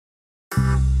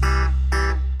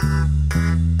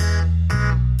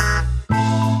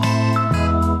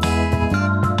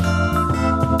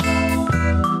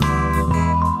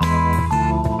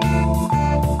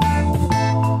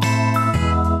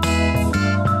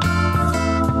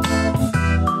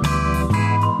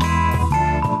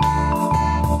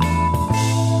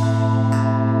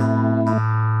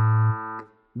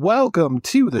Welcome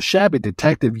to the Shabby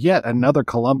Detective, yet another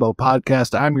Columbo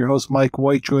podcast. I'm your host, Mike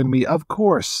White. Joining me, of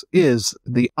course, is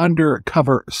the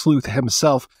undercover sleuth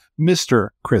himself, Mr.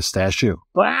 Chris Dashew.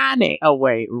 Bonnie. Oh,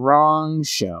 wait, wrong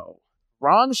show.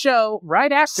 Wrong show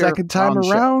right after. Second time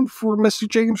around for Mr.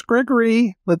 James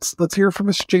Gregory. Let's hear from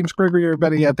Mr. James Gregory,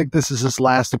 everybody. I think this is his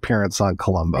last appearance on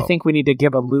Columbo. I think we need to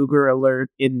give a Luger alert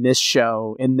in this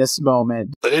show, in this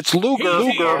moment. It's Luger.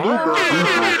 Luger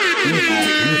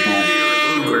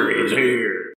is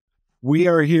here. We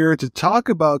are here to talk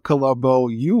about Columbo.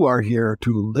 You are here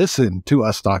to listen to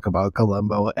us talk about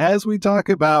Columbo as we talk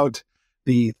about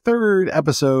the third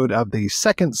episode of the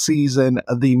second season,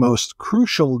 The Most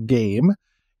Crucial Game.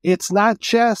 It's not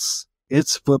chess,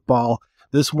 it's football.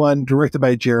 This one directed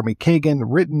by Jeremy Kagan,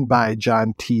 written by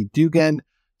John T. Dugan,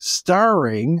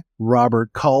 starring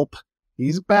Robert Culp.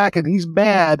 He's back and he's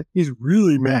mad. He's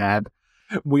really mad.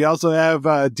 We also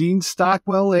have Dean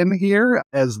Stockwell in here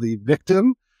as the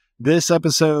victim. This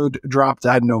episode dropped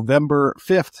on November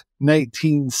 5th,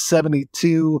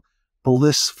 1972.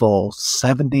 Blissful,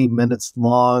 70 minutes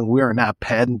long. We are not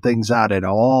padding things out at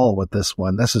all with this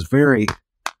one. This is very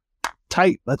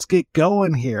tight. Let's get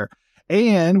going here.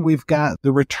 And we've got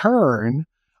the return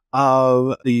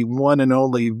of the one and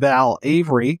only Val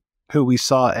Avery, who we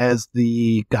saw as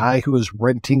the guy who was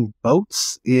renting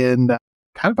boats in,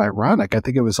 kind of ironic, I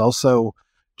think it was also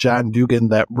John Dugan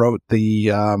that wrote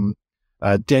the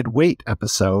Dead Weight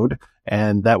episode.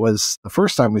 And that was the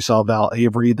first time we saw Val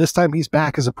Avery. This time he's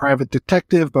back as a private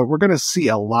detective, but we're going to see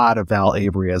a lot of Val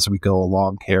Avery as we go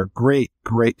along here. Great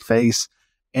face.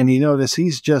 And you notice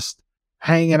he's just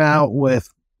hanging out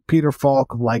with Peter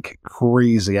Falk like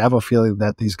crazy. I have a feeling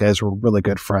that these guys were really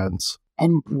good friends.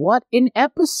 And what an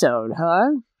episode,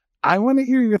 huh? I want to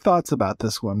hear your thoughts about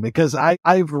this one because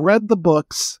I've read the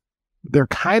books. They're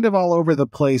kind of all over the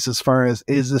place as far as,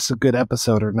 is this a good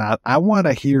episode or not? I want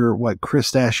to hear what Chris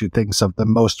Dashew thinks of The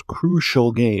Most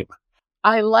Crucial Game.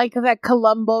 I like that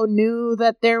Columbo knew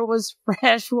that there was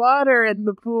fresh water in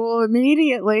the pool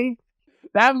immediately.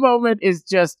 That moment is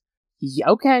just,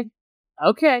 okay.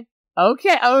 Look,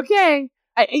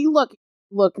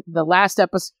 the last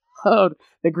episode,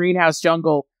 The Greenhouse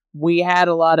Jungle, we had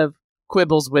a lot of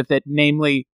quibbles with it,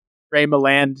 namely Ray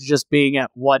Milland just being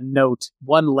at one note,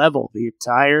 one level the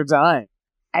entire time.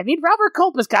 I mean, Robert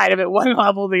Culp is kind of at one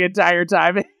level the entire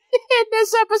time in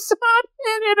this episode,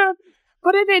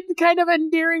 but in a kind of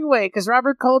endearing way, because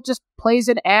Robert Culp just plays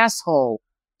an asshole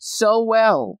so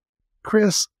well.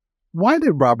 Chris, why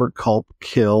did Robert Culp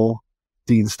kill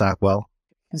Dean Stockwell?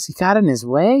 Because he got in his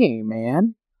way,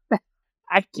 man.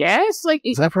 I guess.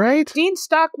 Is that right? Dean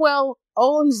Stockwell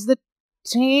owns the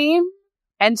team,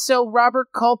 and so Robert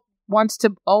Culp wants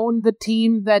to own the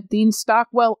team that Dean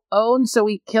Stockwell owns, so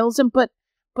he kills him. But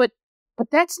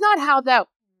that's not how that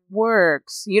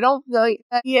works. You don't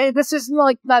this isn't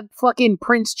like not fucking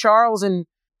Prince Charles and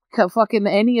fucking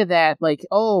any of that. Like,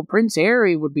 oh, Prince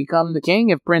Harry would become the king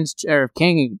if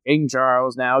King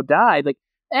Charles now died. Like,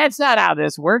 that's not how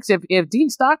this works. If Dean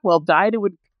Stockwell died, it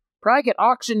would probably get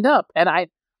auctioned up. And I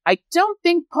don't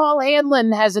think Paul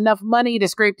Hanlon has enough money to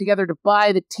scrape together to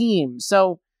buy the team.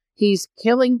 So he's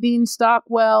killing Dean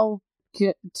Stockwell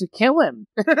to kill him.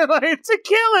 Like he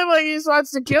just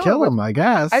wants to kill him. I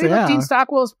guess. I think Dean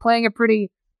Stockwell is playing a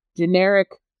pretty generic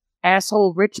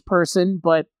asshole rich person,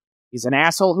 but he's an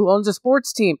asshole who owns a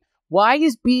sports team. Why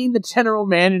is being the general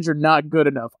manager not good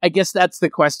enough? I guess that's the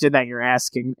question that you're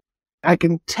asking. I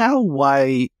can tell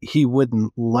why he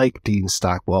wouldn't like Dean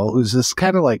Stockwell, who's this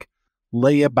kind of like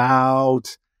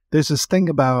layabout. There's this thing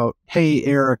about, hey,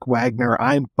 Eric Wagner,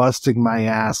 I'm busting my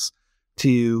ass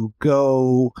to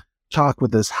go talk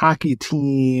with this hockey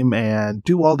team and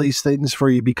do all these things for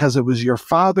you because it was your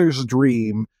father's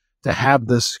dream to have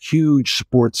this huge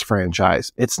sports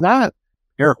franchise. It's not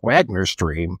Eric Wagner's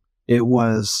dream. It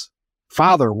was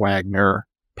Father Wagner,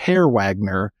 Per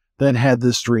Wagner, that had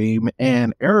this dream.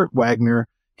 And Eric Wagner,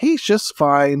 he's just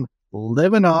fine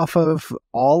living off of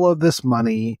all of this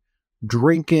money,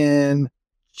 drinking,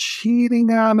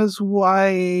 cheating on his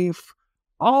wife,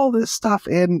 all this stuff.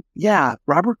 And yeah,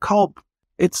 Robert Culp,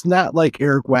 it's not like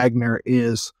Eric Wagner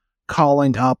is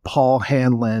calling up Paul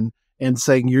Hanlon and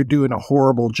saying, you're doing a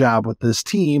horrible job with this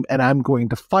team and I'm going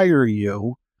to fire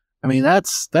you. I mean,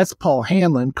 that's Paul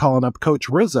Hanlon calling up Coach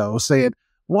Rizzo saying,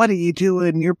 what are you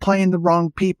doing? You're playing the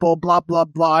wrong people, blah, blah,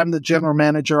 blah. I'm the general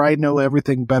manager. I know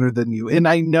everything better than you. And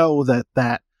I know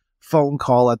that phone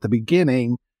call at the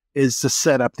beginning is to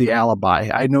set up the alibi.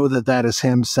 I know that is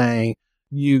him saying,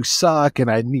 you suck and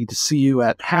I need to see you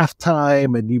at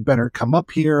halftime and you better come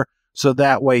up here. So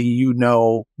that way, you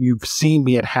know, you've seen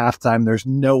me at halftime. There's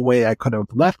no way I could have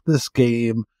left this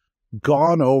game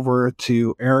gone over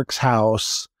to Eric's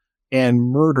house and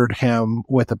murdered him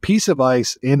with a piece of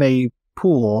ice in a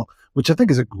pool, which I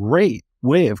think is a great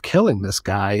way of killing this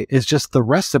guy. Is just the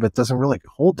rest of it doesn't really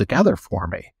hold together for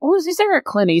me. Oh, is there a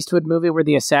Clint Eastwood movie where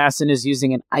the assassin is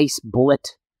using an ice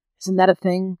bullet? Isn't that a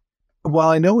thing? Well,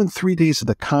 I know in 3 Days of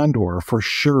the Condor, for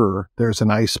sure, there's an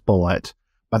ice bullet,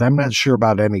 but I'm not sure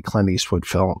about any Clint Eastwood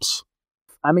films.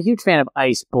 I'm a huge fan of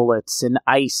ice bullets and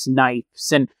ice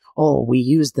knives, and we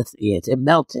used it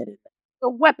melted. The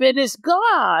weapon is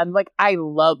gone. Like, I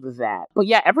love that. But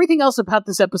yeah, everything else about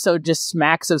this episode just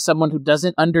smacks of someone who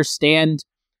doesn't understand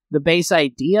the base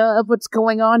idea of what's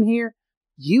going on here.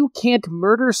 You can't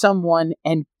murder someone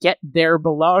and get their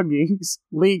belongings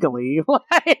legally.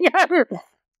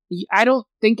 I don't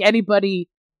think anybody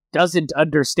doesn't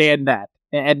understand that.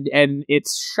 And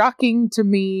it's shocking to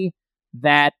me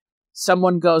that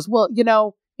someone goes, well,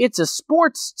 it's a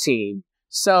sports team.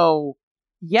 So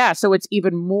it's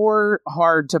even more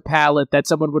hard to palate that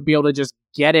someone would be able to just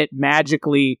get it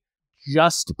magically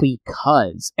just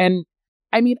because. And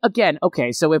I mean, again,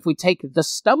 okay, so if we take the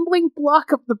stumbling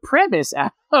block of the premise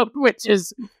out, which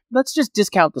is, let's just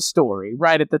discount the story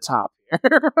right at the top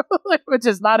here, which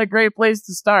is not a great place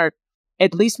to start.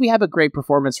 At least we have a great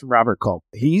performance from Robert Culp.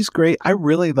 He's great. I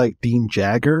really like Dean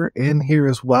Jagger in here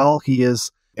as well. He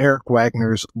is Eric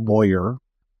Wagner's lawyer.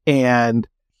 And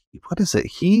what is it?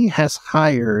 He has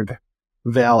hired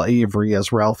Val Avery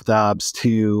as Ralph Dobbs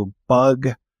to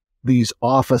bug these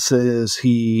offices.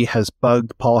 He has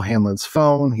bugged Paul Hanlon's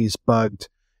phone. He's bugged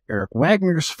Eric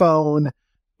Wagner's phone.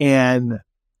 And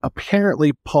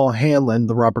apparently Paul Hanlon,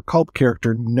 the Robert Culp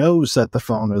character, knows that the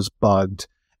phone is bugged.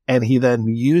 And he then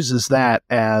uses that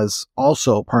as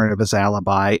also part of his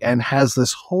alibi and has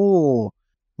this whole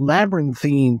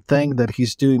labyrinthine thing that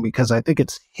he's doing, because I think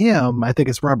it's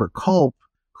Robert Culp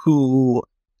who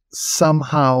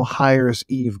somehow hires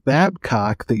Eve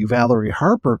Babcock, the Valerie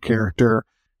Harper character,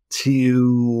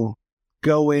 to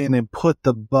go in and put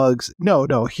the bugs.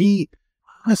 Because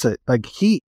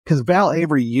Val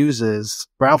Avery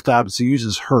Ralph Dobbs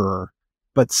uses her,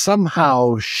 but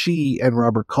somehow she and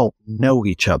Robert Culp know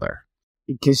each other.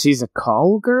 Because she's a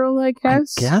call girl, I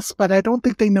guess? I guess, but I don't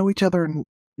think they know each other in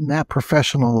that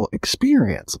professional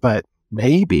experience, but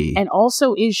maybe. And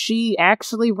also, is she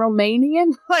actually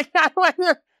Romanian?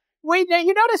 Wait, now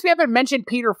you notice we haven't mentioned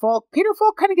Peter Falk. Peter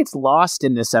Falk kind of gets lost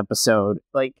in this episode.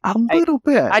 A little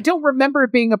bit. I don't remember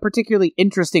it being a particularly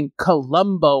interesting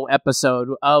Columbo episode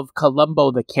of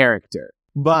Columbo the character.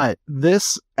 But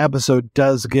this episode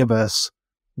does give us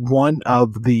one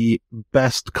of the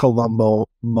best Columbo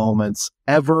moments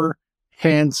ever,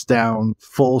 hands down,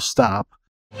 full stop.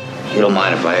 You don't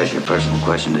mind if I ask you a personal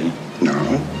question, do you? No.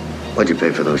 What'd you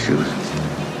pay for those shoes?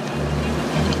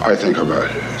 I think about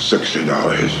 $60.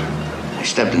 I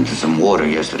stepped into some water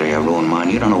yesterday. I ruined mine.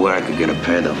 You don't know where I could get a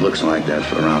pair that looks like that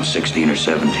for around 16 or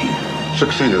 17.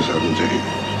 16 or 17.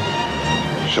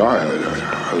 Sorry,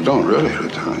 I don't really at the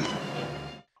time.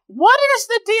 What is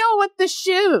the deal with the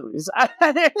shoes?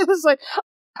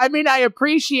 I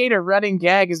appreciate a running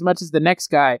gag as much as the next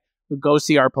guy who go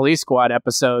see our Police Squad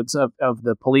episodes of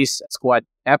the Police Squad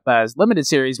limited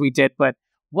series we did, but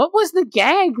what was the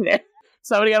gag there?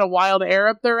 Somebody got a wild air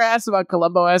up their ass about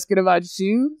Columbo asking about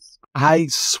shoes? I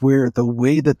swear, the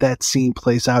way that scene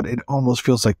plays out, it almost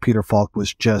feels like Peter Falk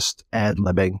was just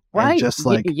ad-libbing. Right. And just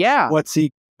like, what's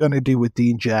he going to do with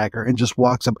Dean Jagger? And just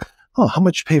walks up, oh, how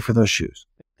much you pay for those shoes?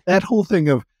 That whole thing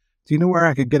of, do you know where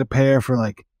I could get a pair for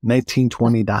like $19,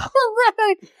 $20?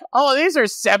 Right. Oh, these are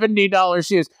 $70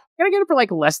 shoes. I'm going to get it for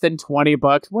like less than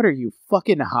 $20. What are you,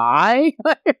 fucking high?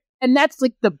 And that's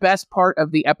like the best part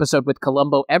of the episode with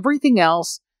Columbo. Everything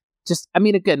else,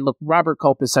 again, look, Robert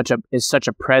Culp is such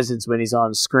a presence when he's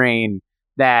on screen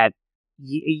that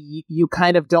you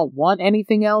kind of don't want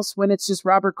anything else when it's just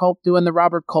Robert Culp doing the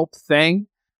Robert Culp thing.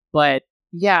 But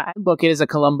yeah, look, it is a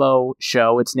Columbo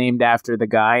show. It's named after the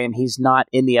guy, and he's not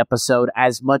in the episode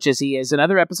as much as he is in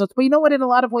other episodes. But you know what? In a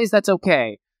lot of ways, that's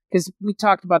okay. Because we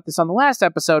talked about this on the last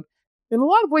episode. In a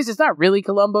lot of ways, it's not really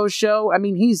Columbo's show. I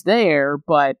mean, he's there,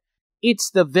 but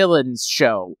it's the villain's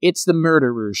show. It's the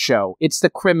murderer's show. It's the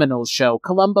criminal's show.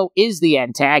 Columbo is the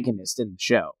antagonist in the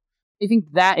show. I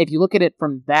think that if you look at it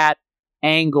from that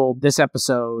angle, this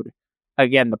episode,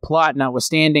 again, the plot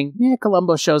notwithstanding,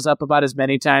 Columbo shows up about as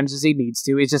many times as he needs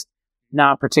to. He's just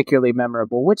not particularly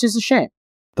memorable, which is a shame.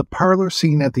 The parlor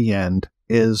scene at the end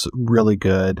is really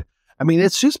good. I mean,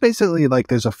 it's just basically like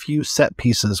there's a few set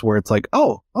pieces where it's like,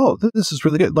 oh, this is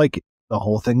really good. Like the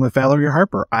whole thing with Valerie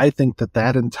Harper. I think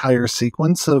that entire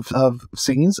sequence of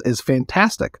scenes is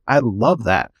fantastic. I love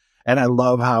that. And I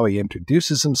love how he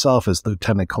introduces himself as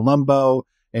Lieutenant Columbo.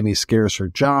 and he scares her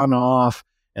John off.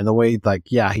 And the way,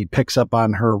 like, yeah, he picks up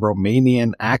on her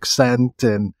Romanian accent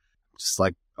and just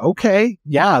like, okay,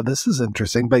 yeah, this is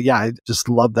interesting. But yeah, I just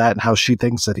love that and how she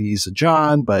thinks that he's a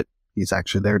John, but he's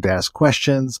actually there to ask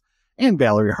questions. And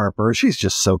Valerie Harper, she's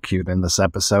just so cute in this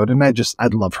episode. And I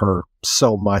love her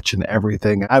so much and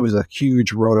everything. I was a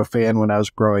huge Rhoda fan when I was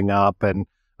growing up. And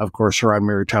of course, her on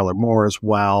Mary Tyler Moore as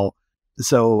well.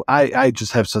 So I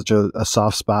just have such a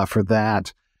soft spot for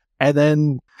that. And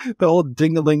then the whole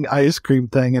Dingling ice cream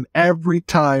thing. And every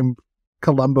time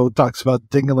Columbo talks about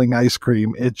Dingling ice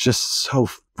cream, it's just so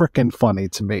freaking funny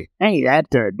to me. Hey,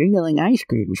 that Dingling ice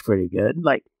cream is pretty good.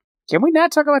 Like, can we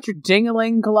not talk about your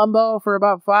Dingling, Columbo, for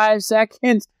about 5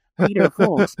 seconds? Peter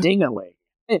Falk's Dingling.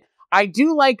 I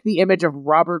do like the image of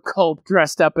Robert Culp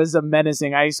dressed up as a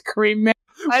menacing ice cream man.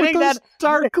 I think those that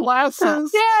dark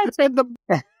glasses. Yeah, and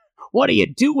the what are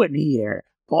you doing here,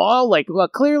 Paul? Like, well,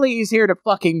 clearly he's here to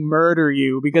fucking murder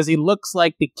you because he looks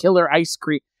like the killer ice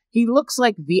cream. He looks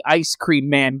like the ice cream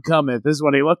man cometh, is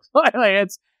what he looks like.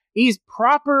 He's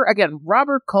proper. Again,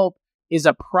 Robert Culp is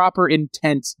a proper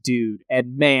intense dude,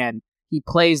 and man, he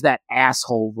plays that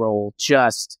asshole role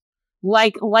just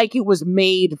like it was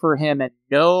made for him and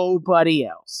nobody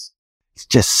else. He's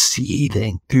just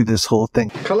seething through this whole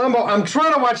thing. Columbo, I'm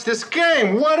trying to watch this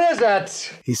game. What is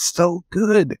that? He's so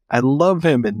good. I love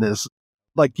him in this.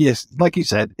 Like, yes, like you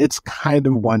said, it's kind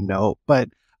of one note, but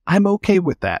I'm okay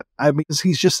with that. I mean,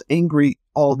 he's just angry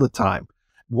all the time.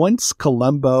 Once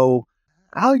Columbo,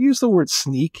 I'll use the word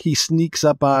sneak. He sneaks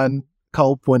up on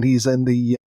Culp when he's in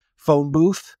the phone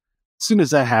booth. As soon as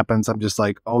that happens, I'm just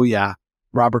like, oh yeah,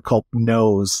 Robert Culp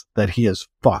knows that he is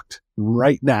fucked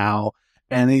right now.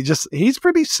 And he's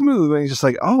pretty smooth. And he's just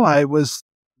like, oh, I was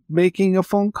making a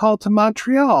phone call to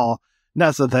Montreal.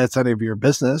 Not that that's any of your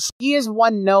business. He is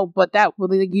one note, but that,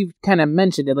 like, you've kind of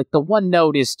mentioned it. Like, the one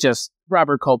note is just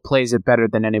Robert Culp plays it better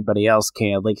than anybody else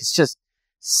can. Like, it's just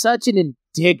such an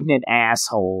indignant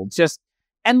asshole.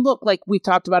 And look, like we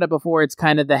talked about it before, it's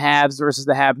kind of the haves versus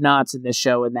the have-nots in this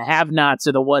show. And the have-nots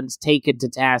are the ones taken to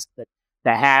task that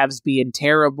the haves being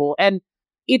terrible. And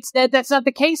that's not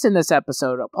the case in this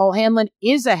episode. Paul Hanlon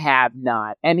is a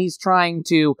have-not, and he's trying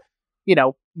to,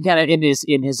 kind of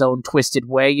in his own twisted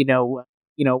way,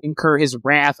 incur his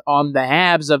wrath on the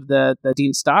haves of the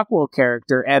Dean Stockwell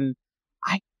character. And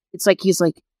it's like he's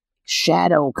like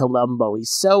Shadow Columbo.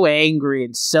 He's so angry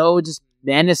and so just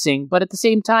menacing, but at the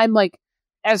same time, like,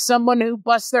 as someone who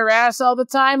busts their ass all the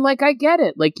time, like, I get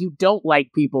it. Like, you don't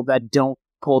like people that don't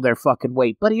pull their fucking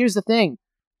weight. But here's the thing.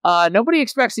 Nobody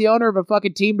expects the owner of a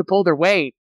fucking team to pull their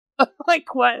weight.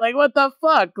 Like, what? Like, what the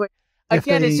fuck? Like,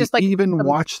 again, it's just like, even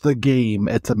watch the game,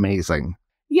 it's amazing.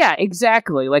 Yeah,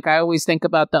 exactly. Like, I always think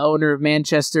about the owner of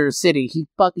Manchester City.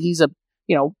 He's a,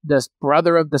 the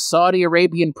brother of the Saudi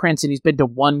Arabian prince, and he's been to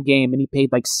one game, and he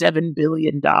paid like $7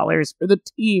 billion for the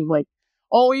team. Like,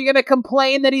 oh, you're gonna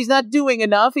complain that he's not doing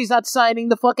enough? He's not signing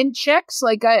the fucking checks?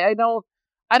 Like, I don't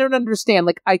understand.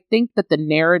 Like, I think that the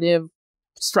narrative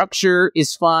structure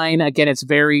is fine. Again, it's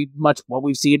very much what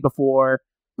we've seen before,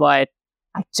 but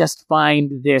I just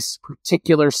find this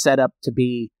particular setup to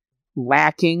be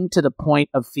lacking to the point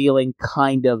of feeling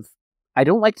kind of, I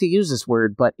don't like to use this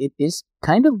word, but it is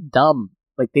kind of dumb.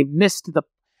 Like, they've missed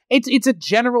it's a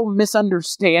general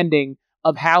misunderstanding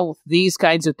of how these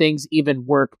kinds of things even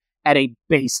work at a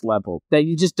base level, that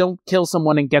you just don't kill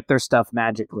someone and get their stuff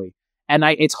magically. And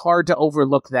it's hard to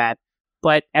overlook that.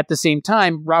 But at the same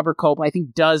time, Robert Culp, I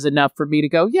think, does enough for me to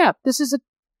go, yeah, this is an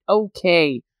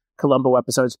okay Columbo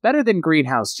episode. It's better than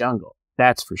Greenhouse Jungle.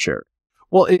 That's for sure.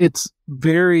 Well, it's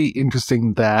very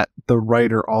interesting that the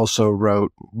writer also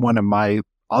wrote one of my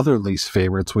other least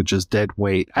favorites, which is Dead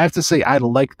Weight. I have to say, I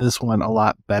like this one a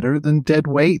lot better than Dead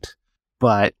Weight,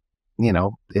 but,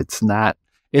 it's not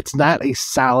a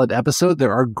solid episode.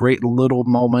 There are great little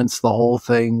moments, the whole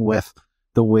thing with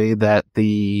the way that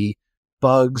the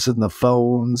bugs and the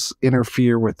phones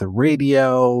interfere with the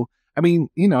radio. I mean,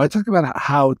 I talk about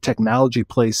how technology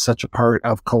plays such a part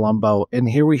of Columbo, and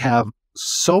here we have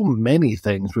so many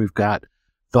things. We've got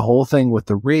the whole thing with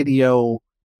the radio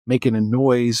making a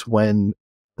noise when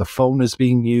the phone is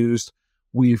being used.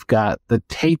 We've got the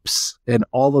tapes and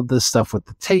all of this stuff with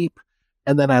the tape.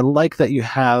 And then I like that you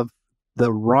have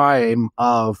the rhyme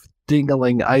of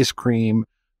Dingling ice cream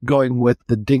going with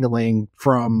the dingling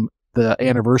from the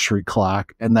anniversary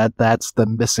clock, and that's the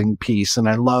missing piece. And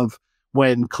I love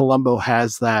when Columbo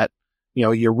has that,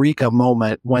 eureka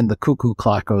moment when the cuckoo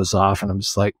clock goes off, and I'm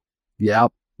just like,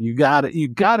 yep, you got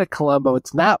it, Columbo.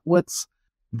 It's not what's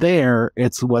there,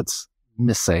 it's what's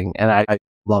missing. And I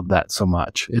love that so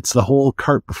much. It's the whole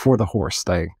cart before the horse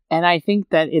thing. And I think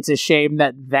that it's a shame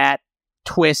that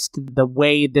twist, the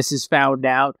way this is found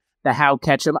out, the how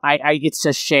catch 'em. It's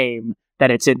a shame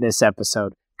that it's in this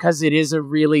episode because it is a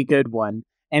really good one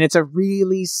and it's a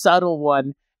really subtle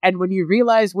one. And when you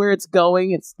realize where it's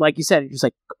going, it's like you said, you're just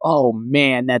like, oh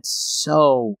man, that's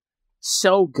so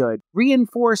good.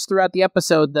 Reinforced throughout the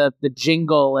episode, the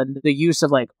jingle and the use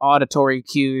of like auditory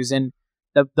cues and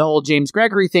the whole James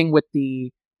Gregory thing with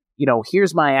the,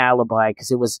 here's my alibi,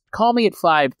 because it was call me at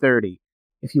 5:30.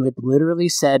 If you had literally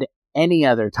said any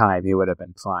other time, it would have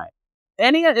been fine.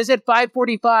 Is it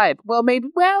 5:45? Well, maybe,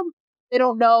 they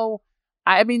don't know.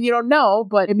 I mean, you don't know,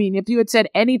 but I mean, if you had said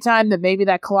any time that maybe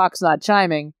that clock's not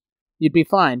chiming, you'd be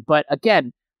fine. But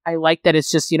again, I like that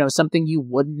it's just, something you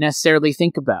wouldn't necessarily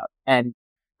think about. And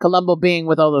Columbo being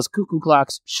with all those cuckoo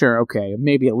clocks, sure, okay,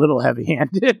 maybe a little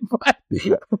heavy-handed, but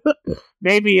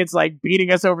maybe it's like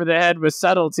beating us over the head with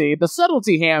subtlety. The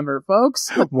subtlety hammer, folks.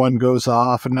 One goes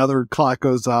off, another clock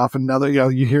goes off, another,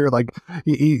 you hear like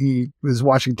he was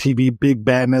watching TV, Big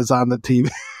Ben is on the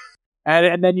TV.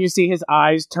 And then you see his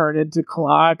eyes turn into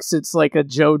clocks. It's like a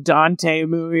Joe Dante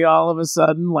movie all of a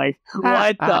sudden. Like,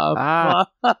 what the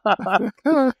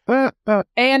fuck?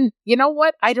 And you know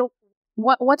what?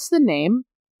 What's the name?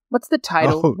 What's the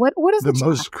title? Oh, what is the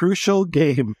most crucial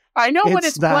game? I know what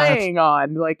it's playing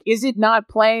on. Like, is it not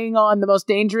playing on the most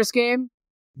dangerous game?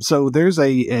 So there's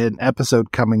an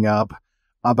episode coming up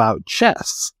about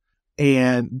chess.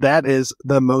 And that is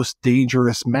the most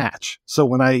dangerous match. So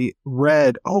when I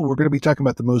read, we're going to be talking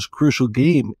about the most crucial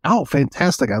game. Oh,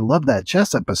 fantastic. I love that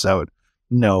chess episode.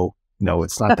 No,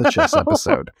 it's not the chess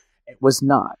episode. It was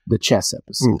not the chess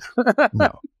episode.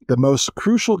 No. The most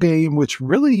crucial game, which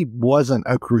really wasn't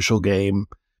a crucial game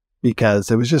because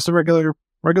it was just a regular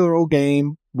old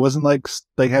game. Wasn't like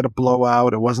they had a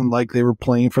blowout. It wasn't like they were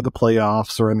playing for the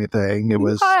playoffs or anything. It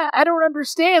was. I don't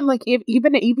understand. Like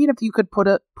even if you could put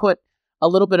a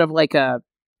little bit of like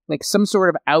some sort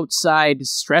of outside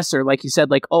stressor, like you said,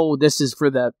 like, oh, this is for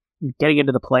the getting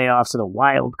into the playoffs or the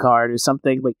wild card or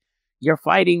something. Like you're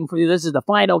fighting for this is the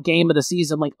final game of the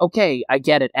season. Like, okay, I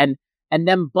get it. And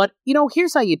then, but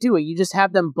here's how you do it. You just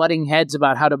have them butting heads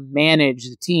about how to manage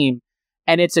the team,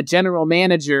 and it's a general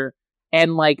manager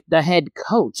and like the head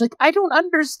coach. Like, I don't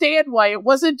understand why it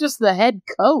wasn't just the head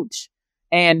coach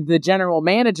and the general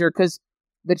manager, because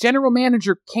the general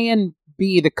manager can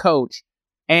be the coach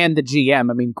and the GM.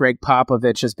 I mean, Greg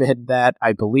Popovich has been that,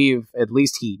 I believe, at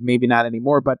least maybe not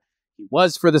anymore, but he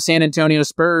was for the San Antonio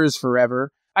Spurs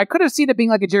forever. I could have seen it being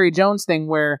like a Jerry Jones thing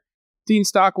where Dean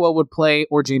Stockwell would play,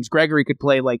 or James Gregory could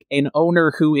play, like an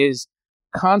owner who is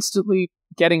constantly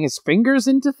getting his fingers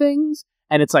into things.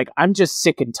 And it's like, I'm just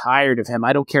sick and tired of him.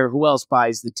 I don't care who else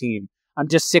buys the team. I'm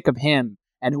just sick of him.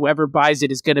 And whoever buys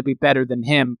it is going to be better than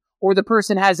him. Or the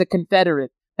person has a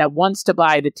confederate that wants to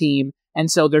buy the team, and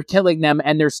so they're killing them,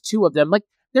 and there's two of them. Like,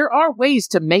 there are ways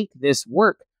to make this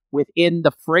work within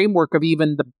the framework of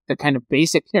even the kind of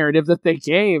basic narrative that they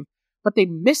gave, but they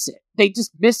miss it. They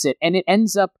just miss it, and it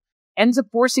ends up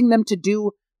forcing them to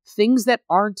do things that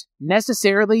aren't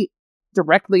necessarily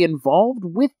directly involved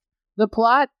with the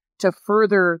plot to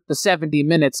further the 70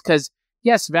 minutes. Because,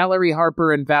 yes, Valerie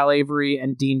Harper and Val Avery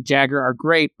and Dean Jagger are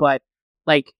great, but,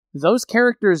 like, those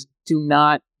characters do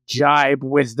not jibe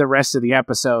with the rest of the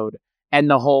episode and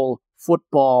the whole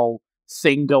football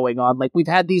thing going on. Like, we've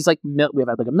had these, like, we've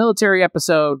had, like, a military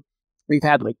episode. We've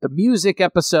had, like, the music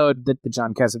episode, the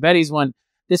John Cassavetes one.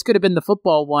 This could have been the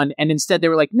football one, and instead they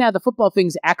were like, nah, the football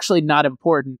thing's actually not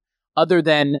important other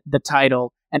than the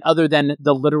title and other than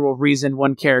the literal reason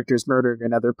one character's murdering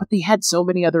another. But they had so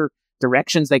many other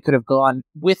directions they could have gone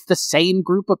with the same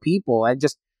group of people and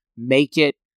just make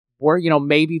it, or,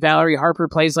 maybe Valerie Harper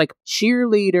plays like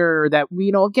cheerleader that,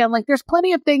 again, like there's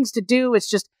plenty of things to do. It's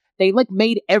just, they like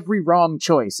made every wrong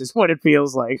choice is what it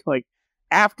feels like. Like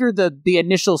after the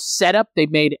initial setup, they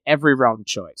made every wrong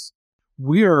choice.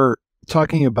 We are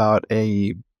talking about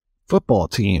a football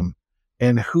team,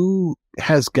 and who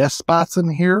has guest spots in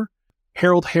here?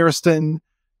 Harold Hairston,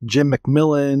 Jim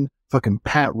McMillan, fucking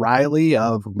Pat Riley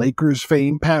of Lakers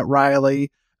fame, Pat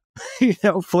Riley,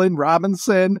 Flynn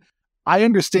Robinson. I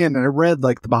understand, and I read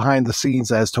like the behind the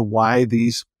scenes as to why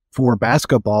these 4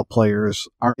 basketball players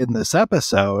are in this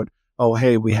episode. Oh,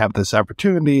 hey, we have this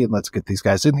opportunity and let's get these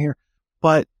guys in here.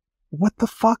 But what the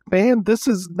fuck, man? This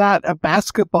is not a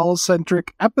basketball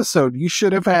centric episode. You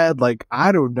should have had, like,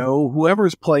 I don't know,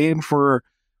 whoever's playing for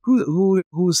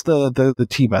who's the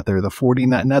team out there, the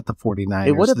 49, not the 49ers,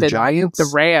 it would have the been Giants,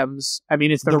 the Rams. I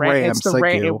mean, it's the Rams. It's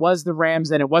it was the Rams,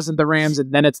 and it wasn't the Rams,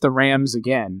 and then it's the Rams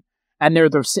again. And they're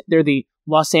the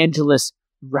Los Angeles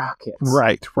Rockets.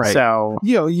 Right. So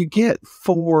you get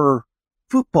four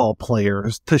football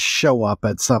players to show up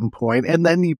at some point, and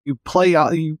then you play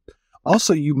out. You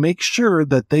make sure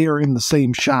that they are in the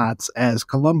same shots as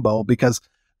Columbo, because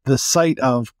the sight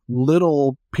of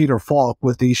little Peter Falk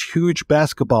with these huge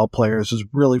basketball players is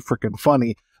really freaking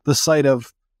funny. The sight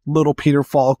of little Peter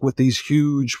Falk with these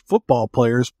huge football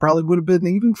players probably would have been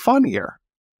even funnier.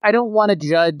 I don't want to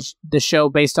judge the show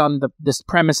based on this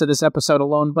premise of this episode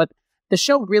alone, but the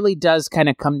show really does kind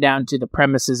of come down to the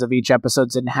premises of each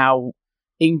episode and how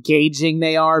engaging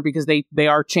they are, because they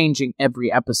are changing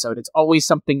every episode. It's always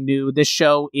something new. This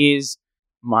show is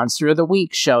Monster of the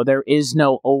Week show. There is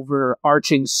no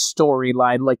overarching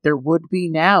storyline like there would be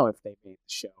now if they made the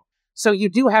show. So you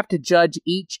do have to judge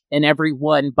each and every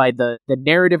one by the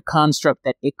narrative construct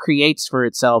that it creates for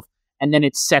itself, and then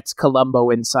it sets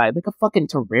Columbo inside, like a fucking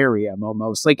terrarium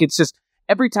almost. Like, it's just,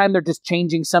 every time they're just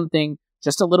changing something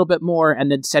just a little bit more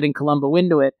and then setting Columbo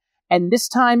into it. And this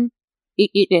time,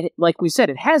 it like we said,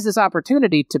 it has this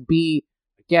opportunity to be,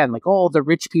 again, like all the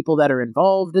rich people that are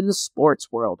involved in the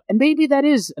sports world. And maybe that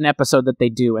is an episode that they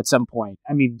do at some point.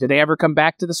 I mean, do they ever come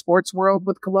back to the sports world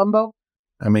with Columbo?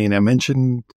 I mean, I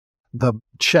mentioned the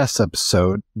chess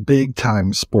episode, big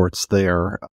time sports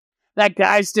there. That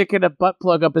guy sticking a butt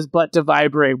plug up his butt to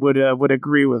vibrate would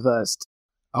agree with us.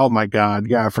 Oh my God.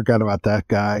 Yeah, I forgot about that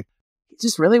guy. He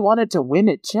just really wanted to win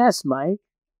at chess, Mike.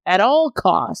 At all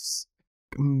costs.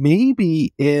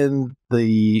 Maybe in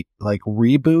the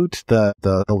reboot,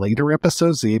 the later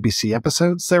episodes, the ABC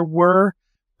episodes there were,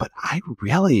 but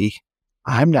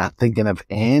I'm not thinking of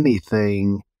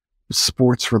anything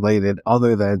sports related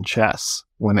other than chess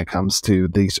when it comes to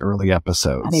these early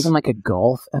episodes. Not even like a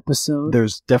golf episode?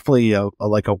 There's definitely a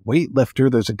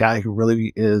weightlifter. There's a guy who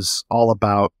really is all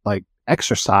about like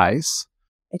exercise.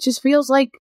 It just feels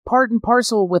like part and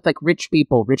parcel with like rich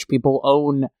people. Rich people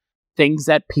own things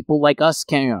that people like us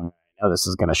can't. I know this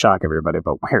is going to shock everybody,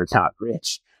 but we're not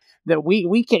rich. That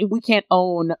we can't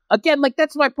own. Again, like,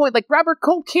 that's my point. Like, Robert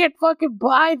Culp can't fucking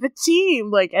buy the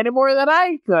team like any more than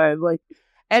I could. Like,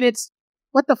 and it's,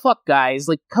 what the fuck, guys?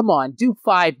 Like, come on, do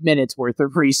 5 minutes worth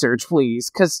of research, please.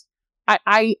 Because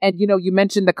and you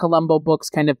mentioned the Columbo books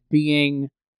kind of being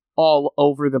all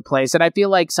over the place, and I feel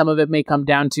like some of it may come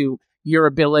down to your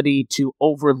ability to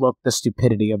overlook the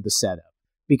stupidity of the setup.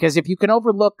 Because if you can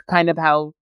overlook kind of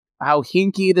how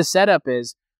hinky the setup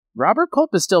is, Robert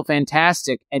Culp is still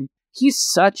fantastic, and he's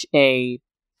such a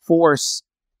force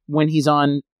when he's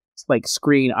on like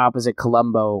screen opposite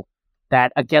Columbo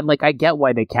that, again, like, I get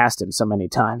why they cast him so many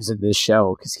times in this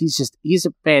show, because he's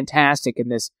fantastic in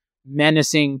this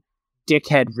menacing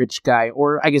dickhead rich guy,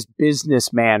 or I guess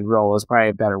businessman role is probably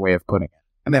a better way of putting it.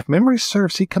 And if memory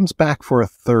serves, he comes back for a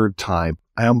third time.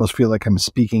 I almost feel like I'm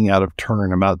speaking out of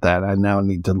turn about that. I now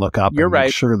need to look up and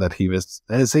make sure that he was...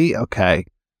 Is he? Okay.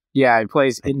 Yeah, he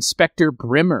plays Inspector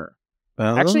Brimmer.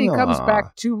 Actually, he comes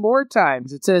back 2 more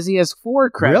times. It says he has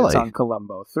 4 credits on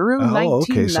Columbo through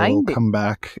 1990. Okay, so he'll come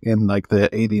back in like the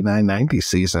 89-90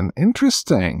 season.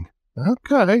 Interesting.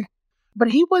 Okay. But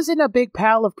he wasn't a big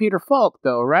pal of Peter Falk,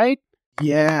 though, right?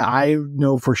 Yeah, I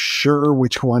know for sure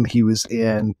which one he was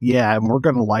in. Yeah, and we're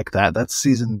going to like that. That's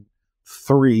season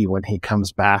 3 when he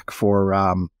comes back for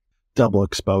Double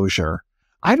Exposure.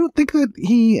 I don't think that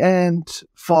he and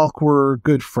Falk were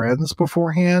good friends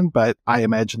beforehand, but I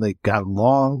imagine they got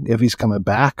along if he's coming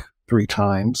back 3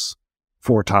 times,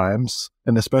 4 times,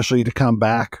 and especially to come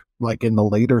back like in the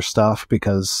later stuff,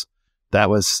 because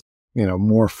that was,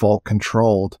 more Falk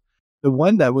controlled. The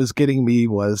one that was getting me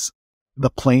was the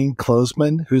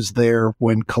plainclothesman who's there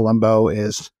when Columbo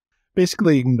is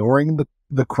basically ignoring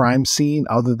the crime scene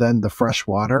other than the fresh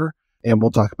water. And we'll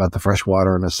talk about the fresh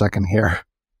water in a second here,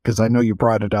 because I know you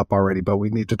brought it up already, but we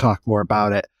need to talk more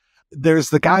about it. There's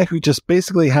the guy who just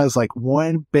basically has like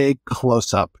one big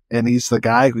close-up, and he's the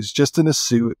guy who's just in a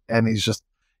suit, and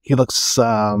he looks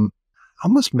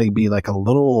almost maybe like a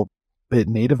little bit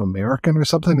Native American or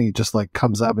something. He just like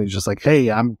comes up and he's just like,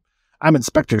 "Hey, I'm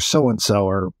Inspector so-and-so,"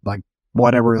 or like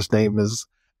whatever his name is.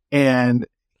 And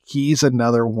he's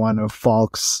another one of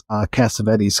Falk's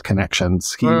Cassavetes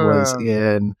connections. He was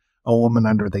in A Woman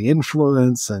Under the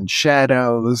Influence and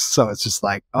Shadows. So it's just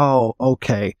like, oh,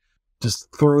 okay.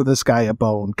 Just throw this guy a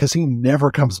bone, because he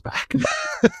never comes back.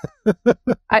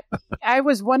 I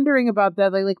was wondering about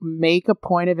that. They like make a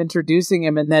point of introducing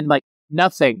him and then like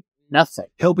nothing.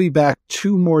 He'll be back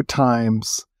 2 more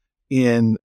times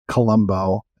in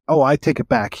Columbo. Oh, I take it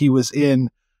back. He was in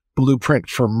Blueprint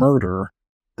for Murder,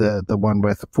 the one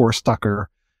with Forrest Tucker.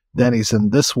 Then he's in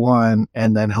this one,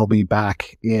 and then he'll be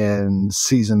back in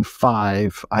season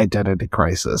 5, Identity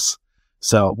Crisis.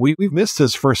 So we've missed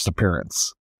his first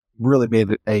appearance. Really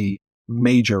made a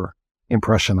major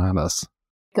impression on us.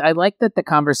 I like that the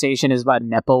conversation is about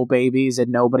Nepo babies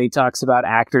and nobody talks about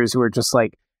actors who are just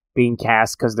like being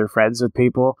cast because they're friends with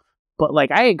people. But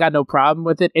like, I ain't got no problem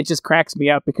with it. It just cracks me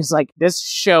up because like this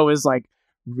show is like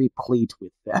replete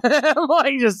with that.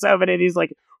 Like just so many of these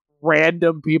like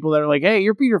random people that are like, hey,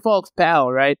 you're Peter Falk's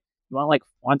pal, right? You want like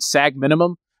one SAG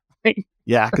minimum?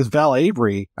 Yeah, because Val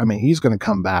Avery, I mean, he's going to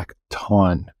come back a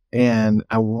ton. And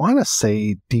I want to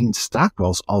say Dean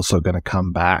Stockwell's also going to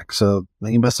come back. So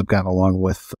he must have gotten along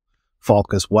with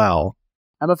Falk as well.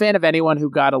 I'm a fan of anyone who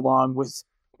got along with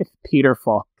Peter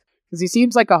Falk because he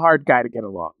seems like a hard guy to get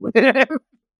along with.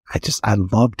 I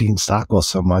love Dean Stockwell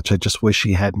so much. I just wish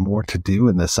he had more to do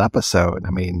in this episode.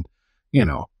 I mean,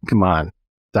 come on,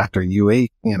 Dr. Yue,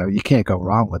 you can't go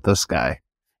wrong with this guy.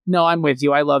 No, I'm with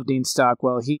you. I love Dean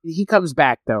Stockwell. He comes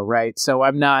back though, right? So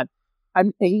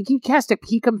he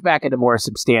comes back in a more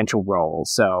substantial role.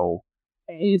 So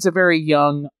it's a very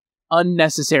young,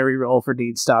 unnecessary role for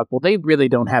Dean Stockwell. They really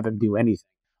don't have him do anything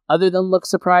other than look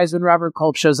surprised when Robert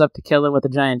Culp shows up to kill him with a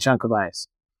giant chunk of ice.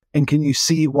 And can you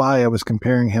see why I was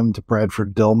comparing him to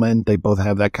Bradford Dillman? They both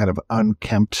have that kind of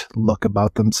unkempt look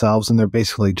about themselves, and they're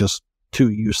basically just two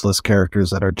useless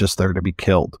characters that are just there to be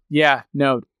killed. Yeah,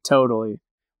 no, totally.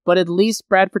 But at least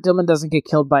Bradford Dillman doesn't get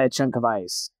killed by a chunk of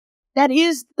ice. That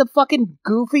is the fucking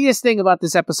goofiest thing about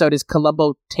this episode is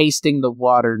Columbo tasting the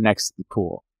water next to the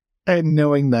pool. And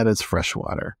knowing that it's fresh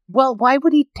water. Well, why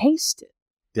would he taste it?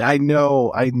 I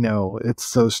know. It's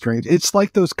so strange. It's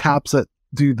like those cops that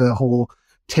do the whole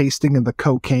tasting of the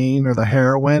cocaine or the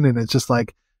heroin, and it's just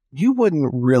like, you wouldn't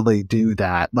really do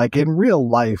that. Like in real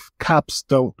life, cops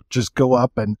don't just go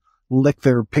up and lick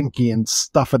their pinky and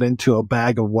stuff it into a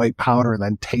bag of white powder and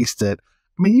then taste it.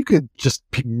 I mean, you could just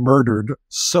be murdered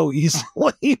so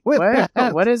easily with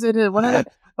that. What is it?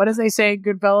 What does they say in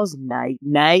Goodfellas?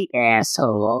 Night,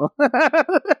 asshole.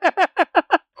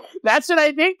 That's what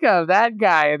I think of. That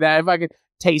guy, that fucking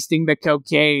tasting the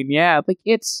cocaine. Yeah, like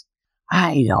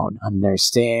I don't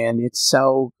understand. It's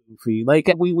so goofy.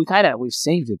 Like we've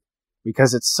saved it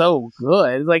because it's so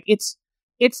good. Like it's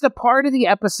the part of the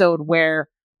episode where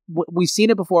we've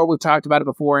seen it before. We've talked about it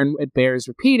before, and it bears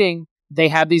repeating. They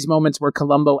have these moments where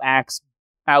Columbo acts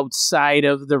outside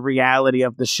of the reality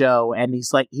of the show, and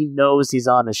he knows he's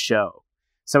on a show,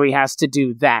 so he has to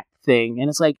do that thing. And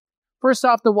it's like, first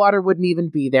off, the water wouldn't even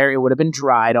be there; it would have been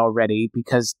dried already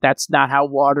because that's not how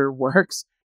water works.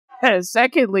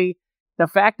 Secondly, the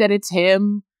fact that it's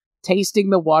him tasting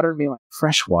the water and being like,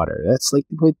 fresh water.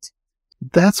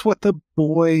 That's what the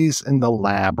boys in the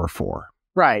lab are for.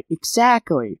 Right,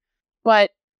 exactly.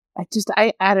 But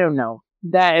I don't know.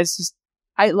 That is just,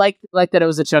 I like that it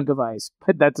was a chunk of ice,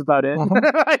 but that's about it.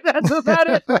 That's about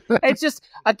it. It's just,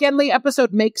 again, the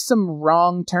episode makes some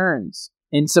wrong turns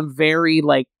in some very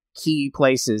key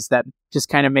places that just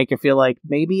kind of make it feel like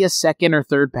maybe a second or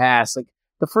third pass. Like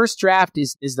the first draft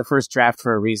is the first draft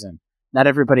for a reason. Not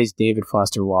everybody's David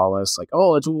Foster Wallace. Like,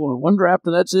 oh, it's one draft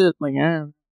and that's it. Like,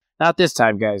 not this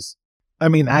time, guys. I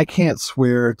mean, I can't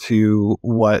swear to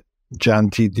what John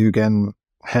T. Dugan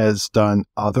has done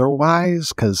otherwise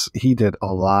because he did a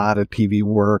lot of TV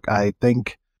work. I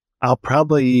think I'll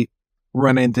probably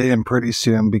run into him pretty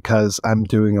soon because I'm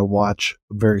doing a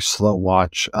very slow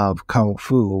watch of Kung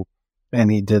Fu,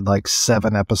 and he did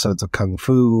 7 episodes of Kung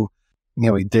Fu.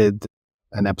 He did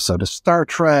an episode of Star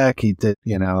Trek. He did,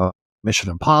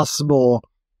 Mission Impossible.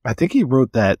 I think he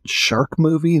wrote that shark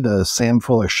movie, the Sam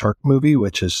Fuller shark movie,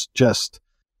 which is just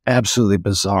absolutely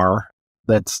bizarre.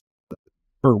 That's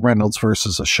Burt Reynolds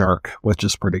versus a shark, which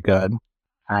is pretty good.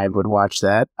 I would watch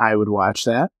that.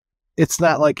 It's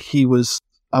not like he was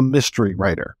a mystery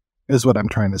writer, is what I'm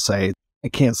trying to say. I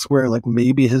can't swear,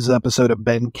 maybe his episode of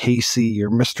Ben Casey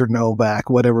or Mr. Novak,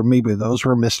 whatever, maybe those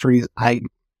were mysteries. I'm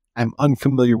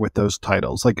unfamiliar with those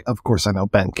titles. Of course I know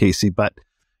Ben Casey, but,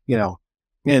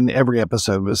 and every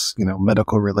episode was,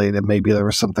 medical related. Maybe there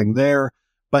was something there,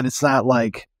 but it's not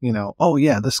like, oh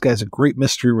yeah, this guy's a great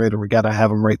mystery writer. We got to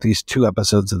have him write these 2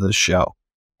 episodes of this show.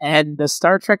 And the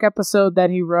Star Trek episode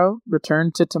that he wrote,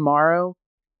 Return to Tomorrow,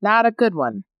 not a good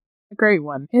one. A great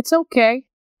one. It's okay.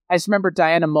 I just remember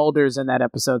Diana Mulder's in that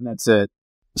episode, and that's it.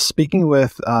 Speaking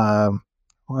with, what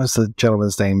was the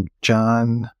gentleman's name?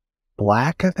 John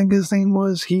Black, I think his name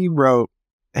was. He wrote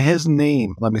his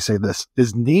name. Let me say this.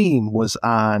 His name was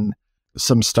on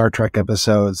some Star Trek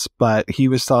episodes, but he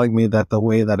was telling me that the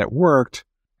way that it worked,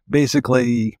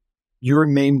 basically, your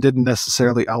name didn't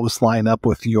necessarily always line up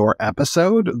with your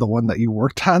episode, the one that you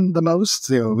worked on the most.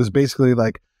 It was basically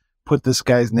put this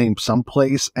guy's name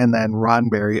someplace, and then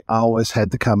Roddenberry always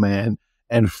had to come in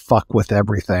and fuck with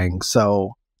everything.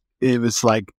 So it was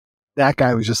that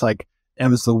guy was just And it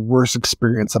was the worst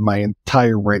experience of my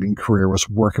entire writing career was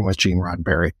working with Gene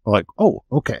Roddenberry. Like, oh,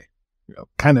 okay.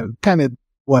 Kind of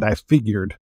what I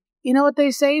figured. You know what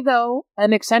they say, though?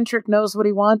 An eccentric knows what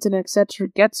he wants, and an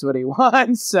eccentric gets what he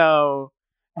wants. So,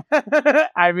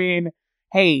 I mean,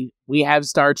 hey, we have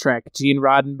Star Trek. Gene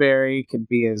Roddenberry can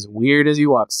be as weird as he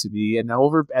wants to be and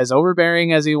as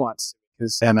overbearing as he wants.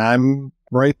 And I'm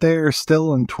right there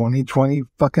still in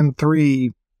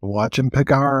 2023, watching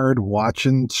Picard,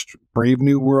 watching Brave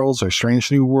New Worlds or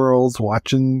Strange New Worlds,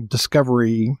 watching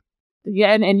Discovery.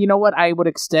 Yeah, and you know what? I would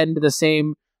extend the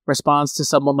same response to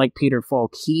someone like Peter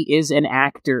Falk. He is an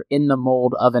actor in the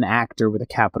mold of an actor with a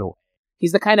capital.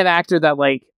 He's the kind of actor that,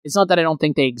 like, it's not that I don't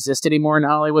think they exist anymore in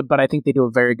Hollywood, but I think they do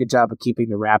a very good job of keeping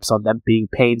the raps on them being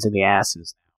pains in the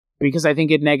asses. Because I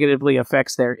think it negatively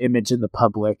affects their image in the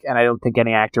public, and I don't think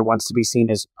any actor wants to be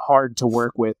seen as hard to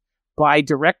work with. By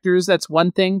directors, that's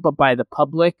one thing, but by the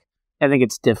public, I think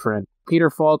it's different. Peter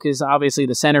Falk is obviously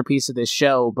the centerpiece of this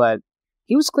show, but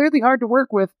he was clearly hard to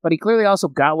work with, but he clearly also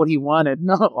got what he wanted,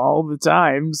 not all the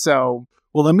time, so...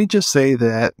 Well, let me just say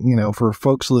that, for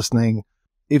folks listening,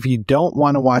 if you don't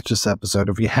want to watch this episode,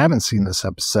 if you haven't seen this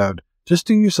episode, just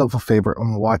do yourself a favor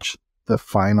and watch the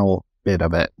final bit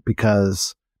of it,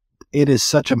 because it is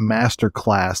such a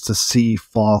masterclass to see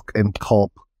Falk and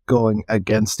Culp going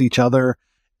against each other.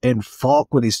 And Falk,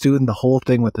 when he's doing the whole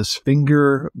thing with his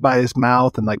finger by his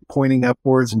mouth and like pointing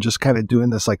upwards and just kind of doing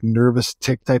this like nervous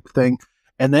tick type thing.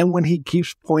 And then when he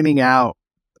keeps pointing out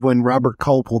when Robert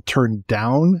Culp will turn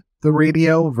down the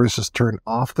radio versus turn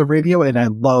off the radio. And I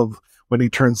love when he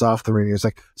turns off the radio. It's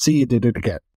like, see, you did it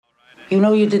again. You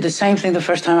know, you did the same thing the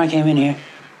first time I came in here.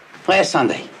 Last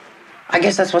Sunday. I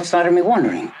guess that's what started me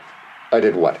wondering. I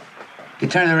did what? You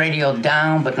turned the radio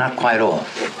down, but not quite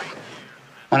off.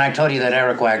 When I told you that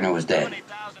Eric Wagner was dead.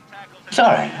 It's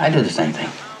all right. I do the same thing.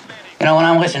 You know, when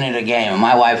I'm listening to the game and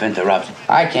my wife interrupts,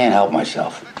 I can't help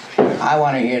myself. I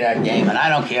want to hear that game, and I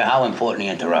don't care how important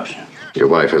the interruption. Your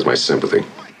wife has my sympathy.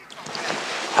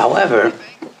 However,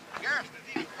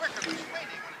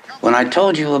 when I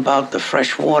told you about the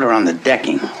fresh water on the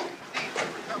decking,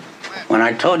 when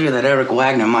I told you that Eric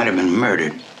Wagner might have been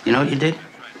murdered, you know what you did?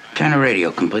 Turn the radio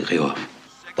completely off.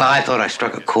 Well, I thought I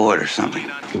struck a chord or something.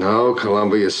 No,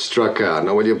 Columbo, you struck out.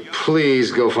 Now, will you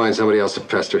please go find somebody else to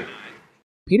pester?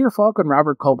 Peter Falk and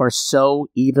Robert Culp are so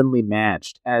evenly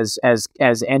matched as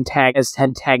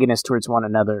antagonists towards one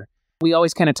another. We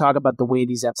always kind of talk about the way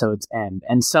these episodes end,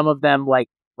 and some of them, like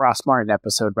Ross Martin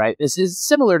episode, right? This is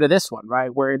similar to this one,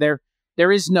 right? Where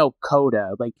there is no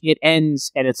coda. Like, it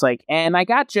ends, and it's like, and I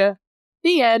gotcha.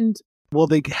 The end. Well,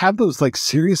 they have those like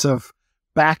series of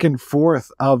back and forth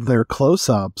of their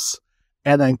close-ups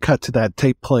and then cut to that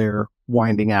tape player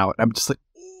winding out. I'm just like,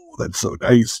 oh, that's so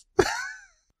nice.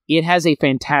 It has a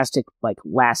fantastic like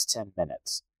last 10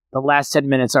 minutes. The last 10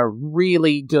 minutes are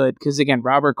really good because, again,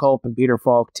 Robert Culp and Peter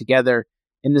Falk together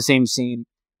in the same scene,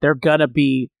 they're gonna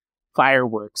be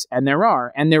fireworks, and there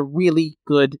are, and they're really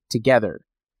good together.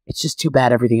 It's just too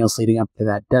bad everything else leading up to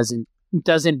that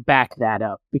doesn't back that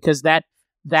up, because that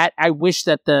I wish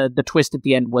that the twist at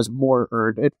the end was more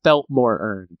earned. It felt more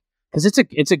earned because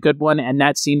it's a good one, and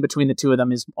that scene between the two of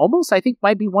them is almost, I think,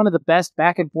 might be one of the best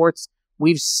back and forths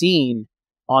we've seen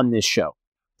on this show.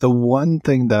 The one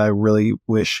thing that I really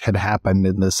wish had happened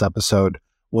in this episode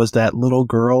was that little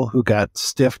girl who got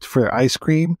stiffed for ice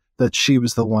cream, that she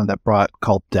was the one that brought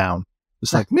Culp down.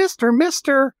 It's like, Mister,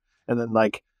 and then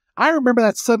like, I remember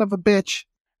that son of a bitch.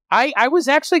 I was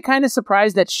actually kind of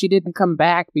surprised that she didn't come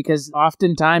back, because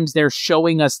oftentimes they're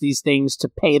showing us these things to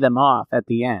pay them off at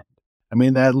the end. I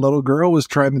mean, that little girl was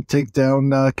trying to take down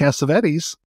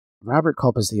Cassavetes. Robert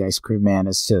Culp as the ice cream man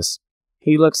is just,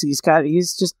 he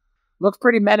just looks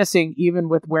pretty menacing, even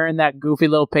with wearing that goofy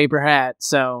little paper hat.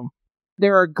 So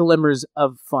there are glimmers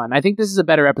of fun. I think this is a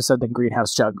better episode than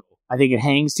Greenhouse Jungle. I think it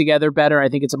hangs together better. I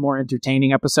think it's a more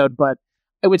entertaining episode, but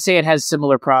I would say it has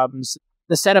similar problems.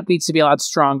 The setup needs to be a lot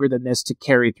stronger than this to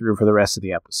carry through for the rest of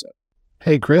the episode.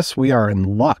 Hey, Chris, we are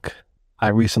in luck. I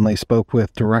recently spoke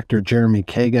with director Jeremy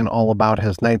Kagan all about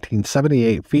his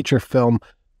 1978 feature film,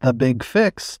 The Big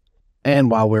Fix. And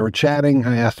while we were chatting,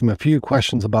 I asked him a few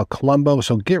questions about Columbo,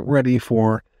 so get ready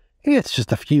for, it's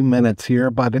just a few minutes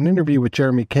here, but an interview with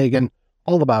Jeremy Kagan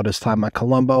all about his time at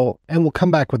Columbo, and we'll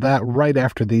come back with that right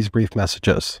after these brief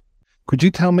messages. Could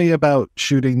you tell me about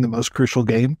shooting The Most Crucial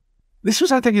Game? This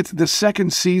was, I think it's the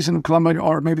second season of Columbo,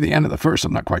 or maybe the end of the first.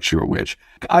 I'm not quite sure which.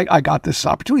 I got this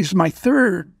opportunity. This is my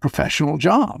third professional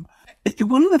job.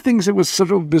 One of the things that was sort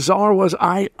of bizarre was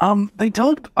they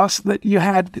told us that you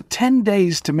had 10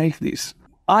 days to make these.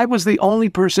 I was the only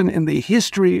person in the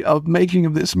history of making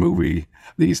of this movie,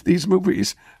 these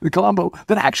movies, the Columbo,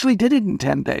 that actually did it in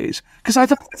 10 days. Because I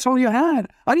thought that's all you had.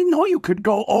 I didn't know you could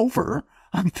go over.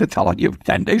 I'm telling you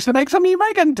 10 days to make something, you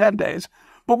make it in 10 days.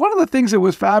 But one of the things that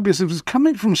was fabulous, it was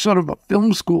coming from sort of a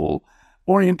film school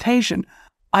orientation.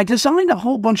 I designed a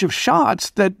whole bunch of shots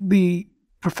that the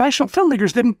professional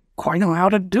filmmakers didn't quite know how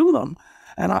to do them.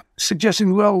 And I suggested,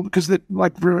 well, because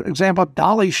like, for example, a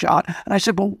dolly shot. And I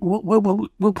said, well,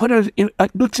 we'll put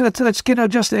let's get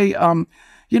just a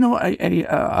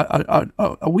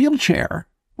wheelchair.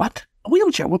 What? A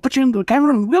wheelchair. We'll put you into the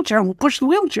camera in a wheelchair and we'll push the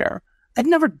wheelchair. I'd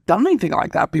never done anything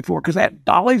like that before because they had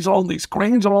dollies, all these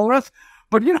cranes and all the rest.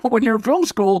 But, when you're in film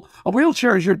school, a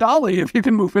wheelchair is your dolly if you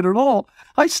can move it at all.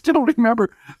 I still remember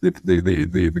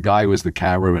the guy who was the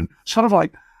cameraman, sort of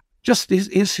like, just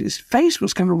his face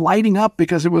was kind of lighting up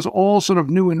because it was all sort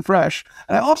of new and fresh.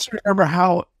 And I also remember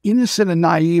how innocent and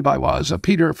naive I was.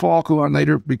 Peter Falk, who I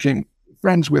later became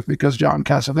friends with because John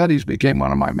Cassavetes became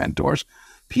one of my mentors.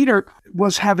 Peter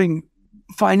was having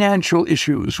financial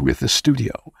issues with the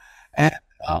studio. And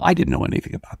I didn't know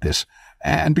anything about this.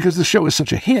 And because the show was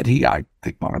such a hit, I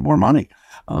think, wanted more money.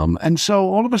 And so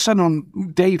all of a sudden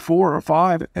on day 4 or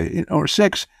 5 or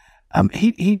 6,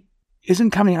 he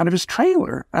isn't coming out of his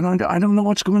trailer. And I don't know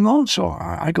what's going on. So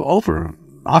I go over,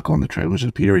 knock on the trailer, and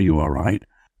says, Peter, are you all right?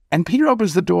 And Peter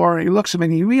opens the door, and he looks at me,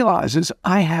 and he realizes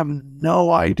I have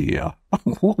no idea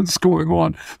what's going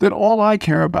on, that all I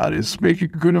care about is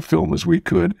making good a film as we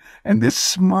could. And this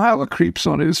smile creeps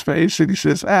on his face, and he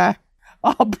says,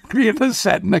 I'll be in the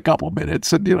set in a couple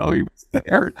minutes. And, he was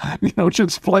there,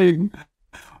 just playing,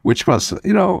 which was,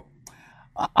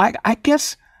 I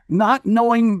guess not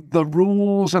knowing the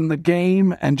rules and the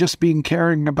game and just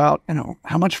caring about,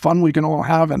 how much fun we can all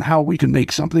have and how we can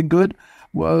make something good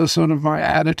was sort of my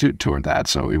attitude toward that.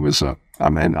 So it was,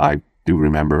 I do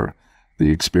remember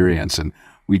the experience, and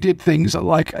we did things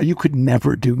like you could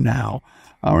never do now.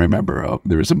 I remember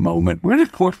there was a moment when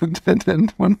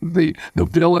the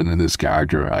villain in this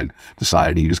character, I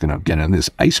decided he was going to get in this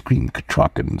ice cream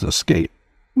truck and escape.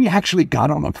 We actually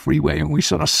got on a freeway and we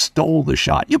sort of stole the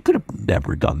shot. You could have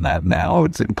never done that now.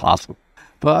 It's impossible.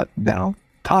 But now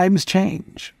times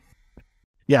change.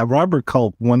 Yeah, Robert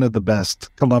Culp, one of the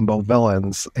best Columbo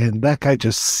villains, and that guy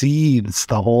just seethes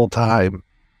the whole time.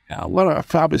 Yeah, what a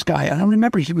fabulous guy. And I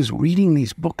remember he was reading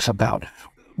these books about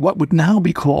what would now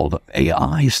be called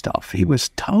AI stuff. He was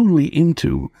totally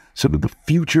into sort of the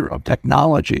future of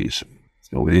technologies.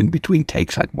 So in between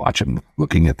takes, I'd watch him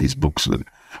looking at these books that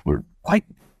were quite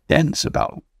dense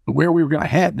about where we were going to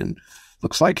head, and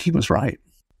looks like he was right.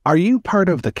 Are you part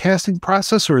of the casting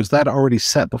process, or is that already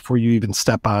set before you even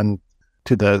step on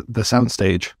to the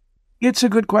soundstage? It's a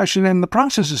good question, and the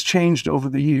process has changed over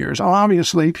the years.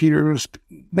 Obviously, Peter was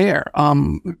there.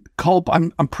 Culp,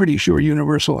 I'm pretty sure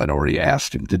Universal had already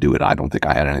asked him to do it. I don't think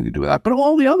I had anything to do with that. But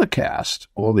all the other cast,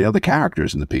 all the other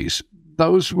characters in the piece,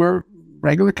 those were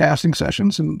regular casting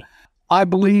sessions. And I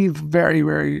believe very,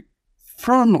 very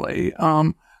firmly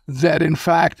that, in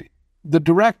fact, the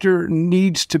director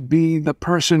needs to be the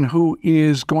person who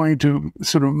is going to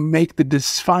sort of make the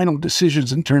final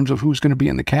decisions in terms of who's going to be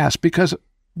in the cast, because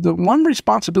the one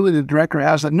responsibility the director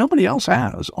has that nobody else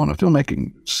has on a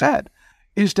filmmaking set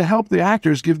is to help the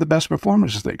actors give the best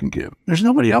performances they can give. There's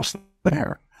nobody else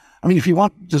there. I mean, if you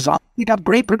want design, you got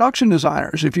great production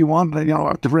designers. If you want,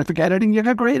 terrific editing, you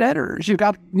got great editors. You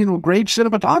got, great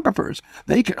cinematographers.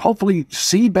 They can hopefully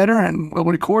see better and will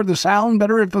record the sound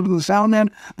better for the sound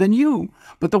man than you.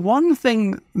 But the one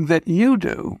thing that you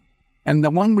do and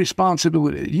the one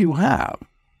responsibility that you have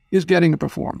is getting a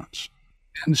performance.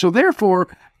 And so therefore,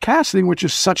 casting, which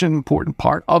is such an important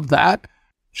part of that,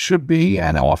 should be,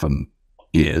 and often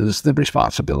is, the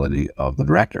responsibility of the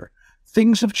director.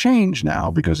 Things have changed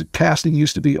now because casting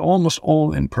used to be almost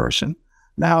all in person.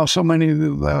 Now, so many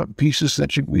of the pieces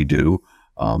that we do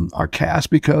are cast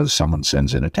because someone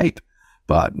sends in a tape.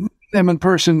 But them in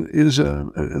person is a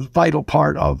vital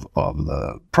part of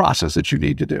the process that you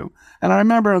need to do. And I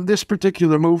remember this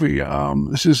particular movie,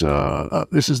 this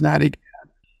is Natty,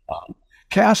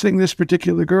 casting this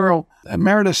particular girl,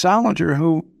 Meredith Salinger,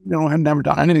 who had never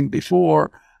done anything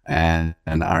before. And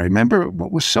I remember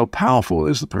what was so powerful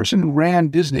is the person who ran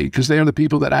Disney, because they are the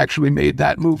people that actually made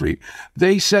that movie.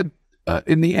 They said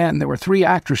in the end, there were 3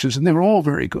 actresses, and they were all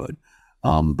very good.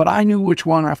 But I knew which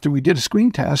one, after we did a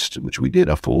screen test, which we did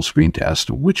a full screen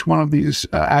test, which one of these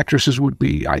actresses would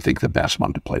be, I think, the best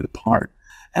one to play the part.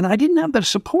 And I didn't have the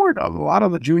support of a lot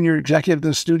of the junior executive of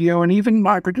the studio, and even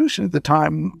my producer at the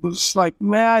time was like,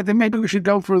 well, I think maybe we should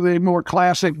go for the more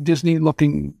classic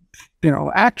Disney-looking,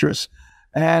 actress.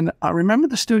 And I remember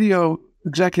the studio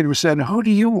executive said, "Who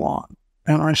do you want?"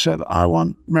 And I said, "I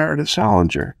want Meredith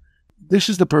Salinger. This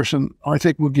is the person I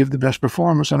think will give the best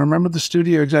performance." And I remember the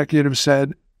studio executive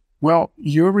said, "Well,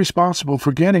 you're responsible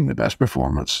for getting the best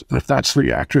performance. And if that's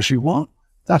the actress you want,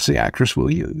 that's the actress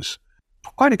we'll use."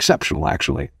 Quite exceptional,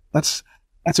 actually. That's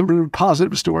a really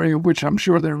positive story, of which I'm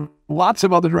sure there are lots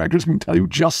of other directors who can tell you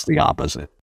just the opposite.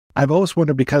 I've always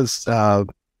wondered because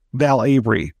Val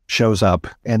Avery shows up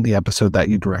in the episode that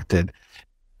you directed.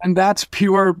 And that's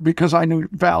pure because I knew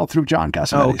Val through John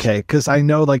Cassavetes. Okay, because I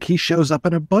know like he shows up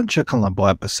in a bunch of Columbo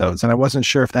episodes, and I wasn't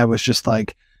sure if that was just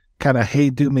like kind of,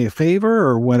 hey, do me a favor,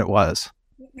 or what it was.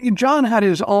 John had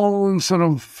his own sort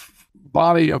of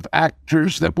body of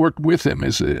actors that worked with him,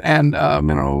 besides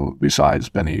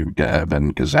Ben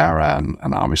Gazzara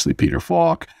and obviously Peter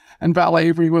Falk, and Val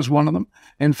Avery was one of them.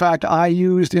 In fact, I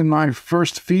used in my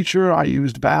first feature, I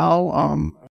used Val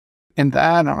in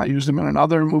that, and I used him in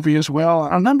another movie as well,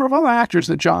 and a number of other actors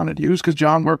that John had used, because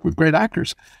John worked with great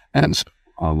actors. And so,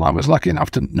 I was lucky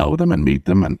enough to know them and meet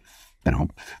them, and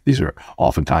these are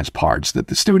oftentimes parts that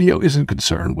the studio isn't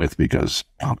concerned with because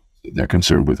they're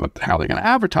concerned with how they're going to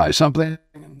advertise something.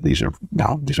 These are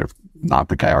not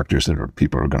the characters that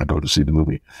people are going to go to see the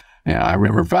movie. Yeah, I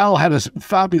remember Val had a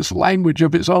fabulous language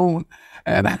of his own,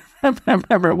 and I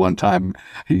remember one time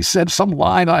he said some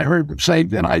line I heard him say,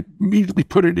 and I immediately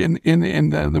put it in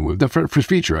the first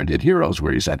feature I did, Heroes,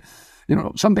 where he said,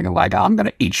 something like, "I'm going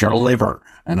to eat your liver,"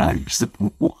 and I said,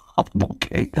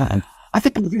 "Okay, I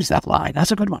think I'll use that line.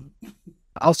 That's a good one."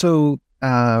 Also,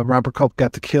 Robert Culp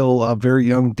got to kill a very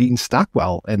young Dean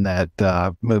Stockwell in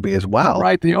that movie as well.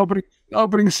 Right, the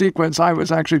opening sequence, I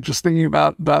was actually just thinking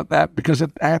about that because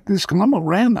at this Columbo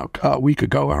ran a week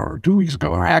ago or 2 weeks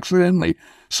ago, and I accidentally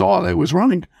saw that it was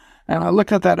running, and I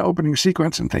looked at that opening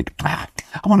sequence and think, I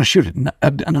want to shoot it in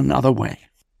another way.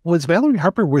 Was Valerie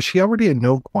Harper, was she already a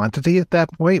known quantity at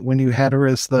that point when you had her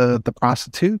as the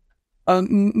prostitute?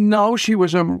 No, she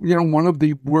was one of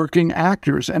the working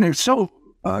actors, and it's so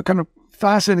kind of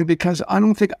fascinating because I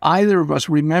don't think either of us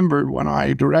remembered when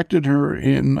I directed her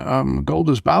in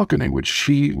Golda's Balcony, which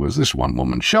she was this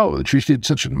one-woman show, that she did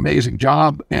such an amazing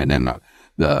job, and then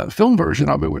the film version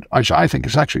of it, which I think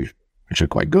is actually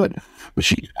quite good, but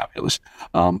she's fabulous.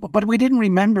 But we didn't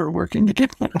remember working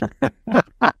together.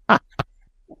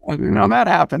 That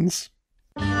happens.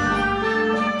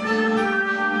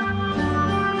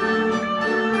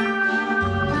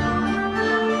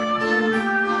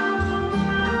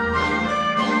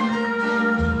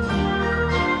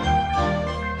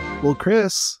 Well,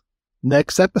 Chris,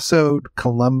 next episode,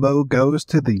 Columbo goes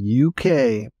to the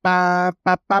UK. Ba,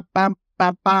 ba, ba, ba,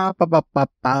 ba, ba, ba, ba,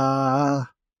 ba.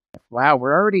 Wow,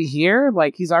 we're already here?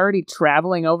 Like, he's already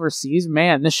traveling overseas?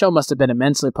 Man, this show must have been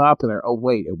immensely popular. Oh,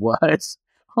 wait, it was.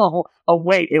 Oh,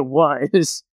 wait, it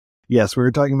was. Yes, we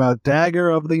were talking about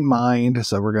Dagger of the Mind,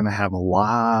 so we're going to have a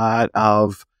lot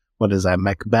of,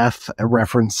 Macbeth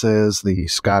references, the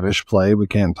Scottish play. We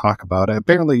can't talk about it.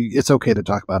 Apparently, it's okay to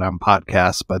talk about it on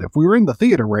podcasts, but if we were in the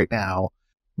theater right now,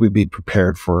 we'd be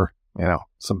prepared for,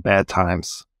 some bad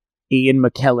times. Ian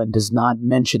McKellen does not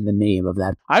mention the name of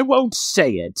that. I won't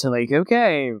say it. So,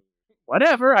 okay,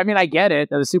 whatever. I mean, I get it.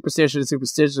 The superstition is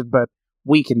superstition, but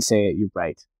we can say it. You're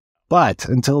right. But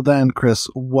until then, Chris,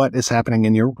 what is happening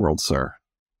in your world, sir?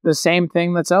 The same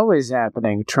thing that's always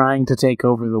happening, trying to take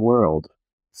over the world.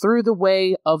 Through the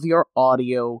way of your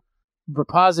audio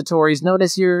repositories known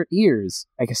as your ears.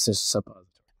 I guess there's a suppository.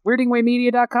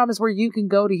 WeirdingWayMedia.com is where you can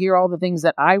go to hear all the things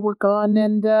that I work on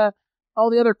and all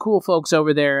the other cool folks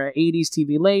over there. 80s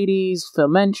TV Ladies,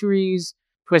 Filmentries,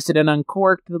 Twisted and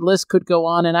Uncorked. The list could go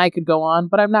on and I could go on,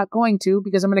 but I'm not going to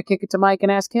because I'm going to kick it to Mike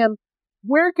and ask him,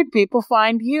 where could people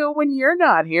find you when you're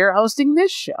not here hosting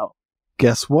this show?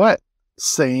 Guess what?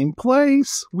 Same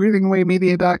place,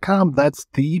 WeirdingWayMedia.com. That's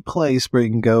the place where you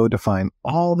can go to find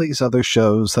all these other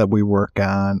shows that we work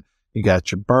on. You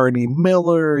got your Barney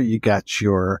Miller, you got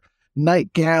your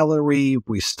Night Gallery.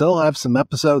 We still have some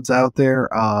episodes out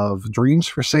there of Dreams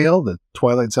for Sale, the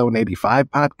Twilight Zone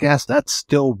 85 podcast. That's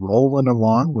still rolling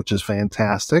along, which is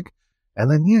fantastic.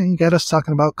 And then, you got us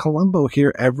talking about Columbo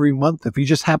here every month. If you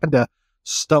just happen to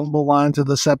stumble onto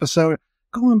this episode,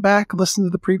 going back, listen to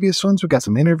the previous ones. We got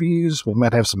some interviews. We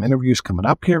might have some interviews coming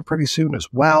up here pretty soon as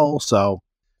well. So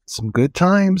some good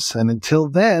times. And until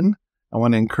then, I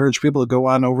want to encourage people to go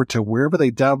on over to wherever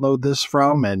they download this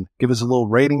from and give us a little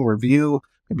rating, review,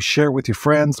 maybe share it with your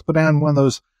friends. Put on one of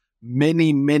those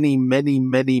many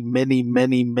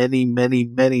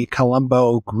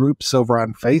Columbo groups over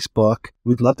on Facebook.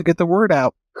 We'd love to get the word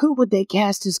out. Who would they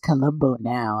cast as Columbo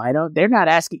now? They're not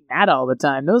asking that all the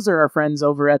time. Those are our friends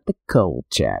over at the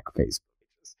Kolchak Facebook.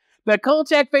 The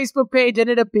Kolchak Facebook page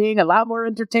ended up being a lot more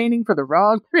entertaining for the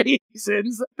wrong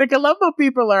reasons. The Columbo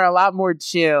people are a lot more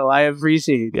chill. I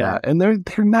appreciate that. And they're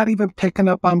not even picking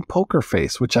up on Poker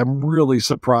Face, which I'm really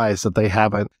surprised that they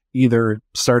haven't either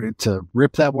started to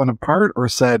rip that one apart or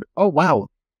said, oh, wow,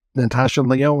 Natasha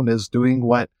Lyonne is doing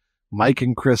what Mike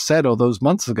and Chris said all those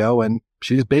months ago, and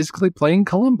she's basically playing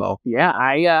Columbo. Yeah,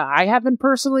 I haven't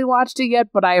personally watched it yet,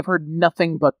 but I have heard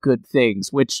nothing but good things,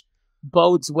 which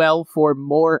bodes well for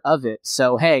more of it.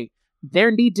 So, hey, there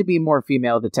need to be more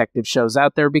female detective shows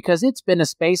out there because it's been a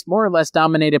space more or less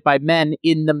dominated by men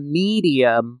in the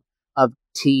medium of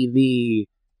TV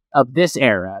of this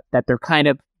era, that they're kind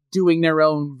of doing their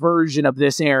own version of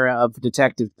this era of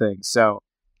detective things. So,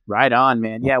 right on,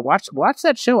 man. Yeah, watch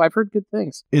that show. I've heard good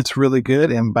things. It's really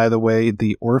good. And by the way,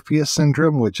 the Orpheus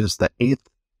Syndrome, which is the 8th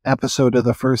episode of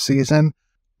the first season,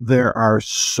 there are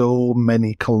so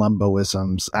many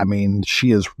Columboisms. I mean,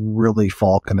 she is really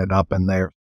falcon it up in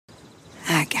there.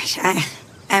 Gosh,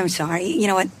 I'm sorry. You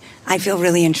know what? I feel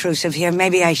really intrusive here.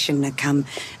 Maybe I shouldn't have come.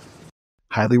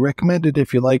 Highly recommended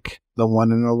if you like the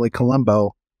one and only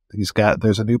Columbo.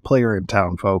 There's a new player in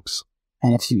town, folks.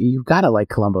 And if you've got to like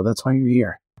Columbo, that's why you're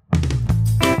here.